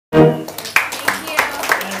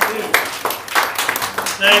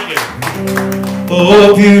Thank you.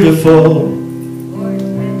 Oh, beautiful,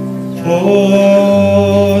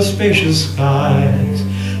 for spacious skies,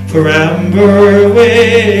 for amber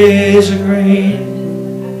waves of grain,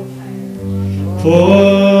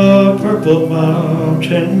 for purple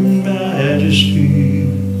mountain majesty,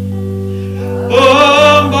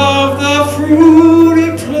 above the fruity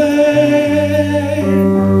plain.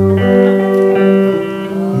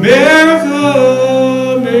 America,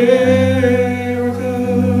 America,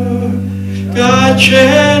 God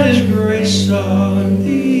shed His grace on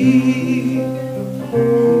thee,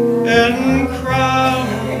 and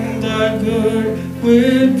crowned thy good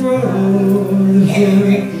with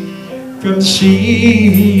brotherhood from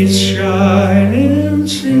sea to shining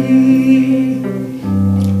sea.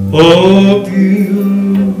 Oh,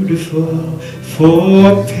 beautiful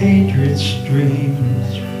for patriots' dreams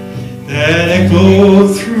that echo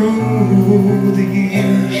through the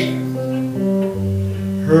years.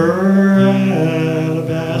 Her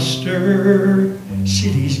alabaster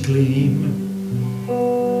cities gleam,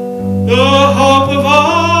 the hope of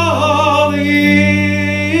all the years.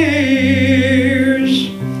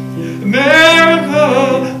 America,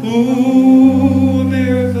 ooh,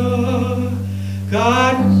 America,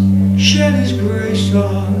 God shed His grace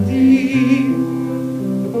on thee,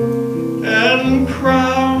 and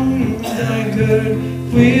crowned thy good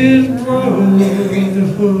with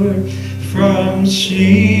brotherhood from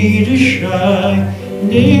sea to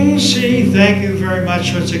shining sea. Thank you very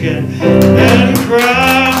much once again. And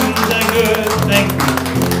crowned thy good, thank you,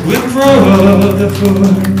 with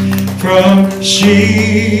brotherhood from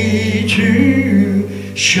sea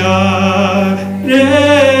to shining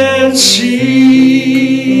sea.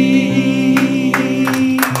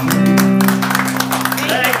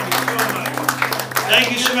 Thank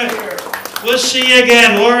you so much. We'll see you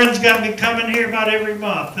again. Lauren's got me coming here about every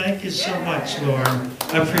month. Thank you so much, Lauren.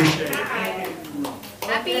 I appreciate it.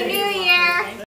 Happy New